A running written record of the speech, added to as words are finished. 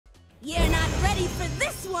You're not ready for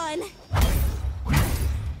this one!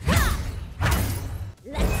 Ha!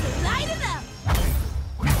 Let's light it up!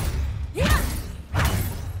 Yeah!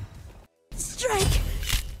 Strike!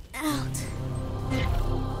 Out.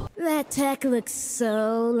 That tech looks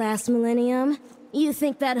so last millennium. You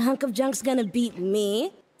think that hunk of junk's gonna beat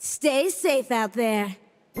me? Stay safe out there.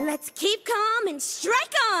 Let's keep calm and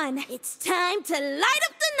strike on! It's time to light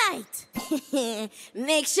up the night!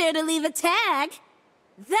 Make sure to leave a tag.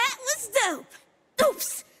 That was dope!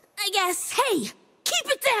 Oops! I guess. Hey! Keep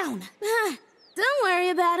it down! Don't worry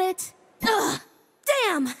about it. Ugh!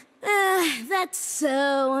 Damn! That's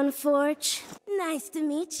so unfortunate. Nice to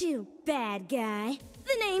meet you, bad guy.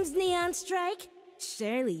 The name's Neon Strike.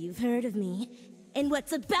 Surely you've heard of me. And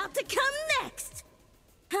what's about to come next?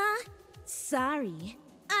 Huh? Sorry.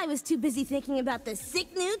 I was too busy thinking about the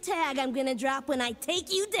sick new tag I'm gonna drop when I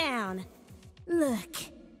take you down. Look,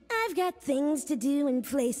 I've got things to do and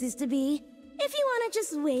places to be. If you wanna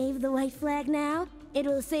just wave the white flag now, it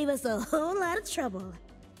will save us a whole lot of trouble.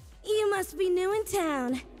 You must be new in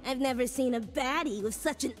town. I've never seen a baddie with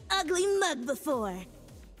such an ugly mug before.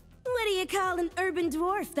 What do you call an urban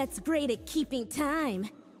dwarf that's great at keeping time?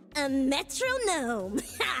 A metronome!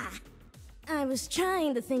 Ha! I was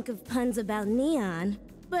trying to think of puns about neon,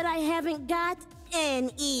 but I haven't got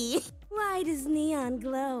N-E. Why does neon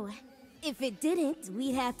glow? If it didn't,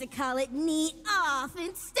 we'd have to call it knee-off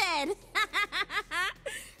instead.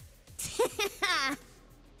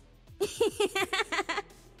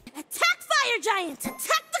 Attack Fire Giant!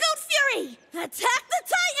 Attack the Goat Fury! Attack the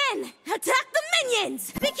Titan! Attack the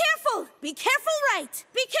minions! Be careful! Be careful right!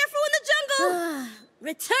 Be careful in the jungle!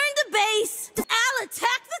 Return to base! I'll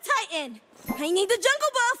attack the Titan! I need the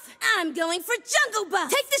jungle buff! I'm going for jungle buff!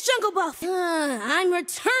 Take this jungle buff! I'm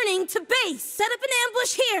returning to base! Set up an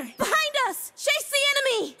ambush here! Behind us! Chase the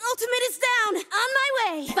enemy! Ultimate is down! On my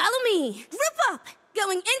way! Follow me! Group up!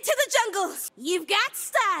 Going into the jungle! You've got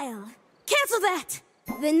style! Cancel that!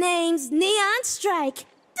 The name's Neon Strike.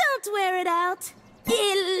 Don't wear it out.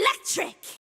 Electric!